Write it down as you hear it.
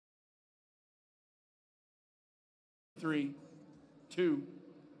3, 2,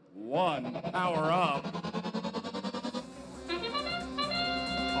 1, power up.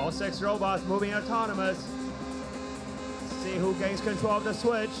 All 6 robots moving autonomous. See who gains control of the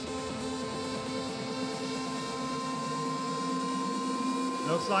switch.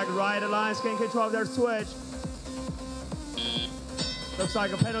 Looks like Riot Alliance gain control of their switch. Looks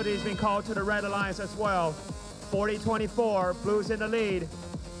like a penalty is being called to the Red Alliance as well. 40-24, Blue's in the lead.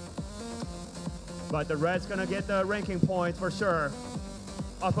 But the Red's gonna get the ranking points for sure.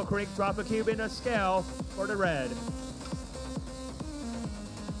 Upper Creek drop a cube in the scale for the Red.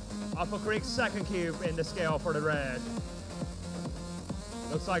 Upper Creek's second cube in the scale for the Red.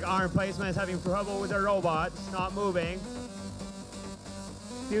 Looks like Iron Placement is having trouble with their robots, not moving.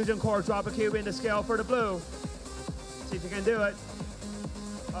 Fusion Core drop a cube in the scale for the Blue. See if you can do it.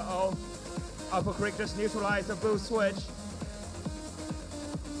 Uh-oh. Upper Creek just neutralized the Blue switch.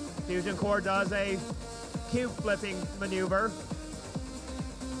 Fusion Core does a cube flipping maneuver.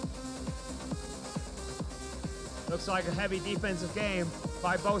 Looks like a heavy defensive game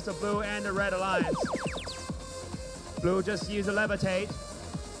by both the Blue and the Red Alliance. Blue just used a levitate.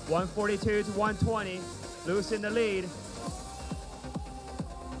 142 to 120. Blue's in the lead.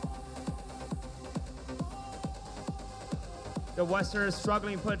 The Westerners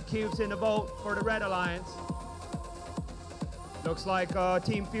struggling to put cubes in the boat for the Red Alliance. Looks like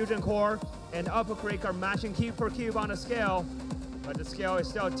Team Fusion Core and Upper Creek are matching cube for cube on a scale, but the scale is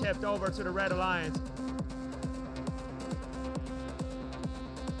still tipped over to the Red Alliance.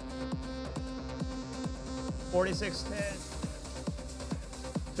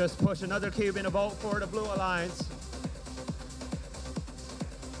 $46-10. Just push another cube in the boat for the Blue Alliance.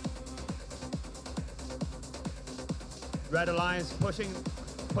 Red Alliance putting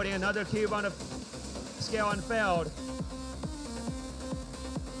another cube on the scale unfailed.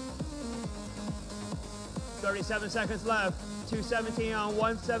 37 seconds left. 217 on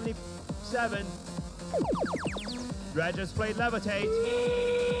 177. Red just played levitate.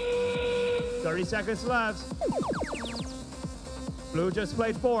 30 seconds left. Blue just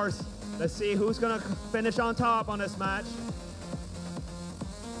played force. Let's see who's gonna finish on top on this match.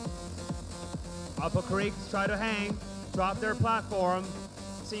 Upper Creek try to hang, drop their platform.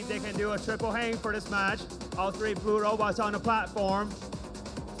 See if they can do a triple hang for this match. All 3 Blue robots on the platform.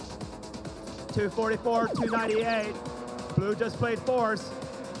 244, 298. Blue just played force.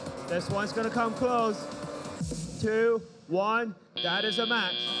 This one's gonna come close. 2, 1, that is a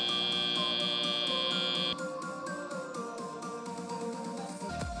match.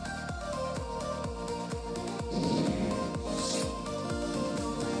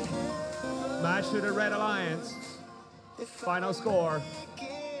 Match to the Red Alliance. Final score,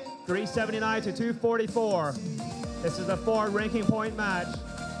 379 to 244. This is a 4 ranking point match.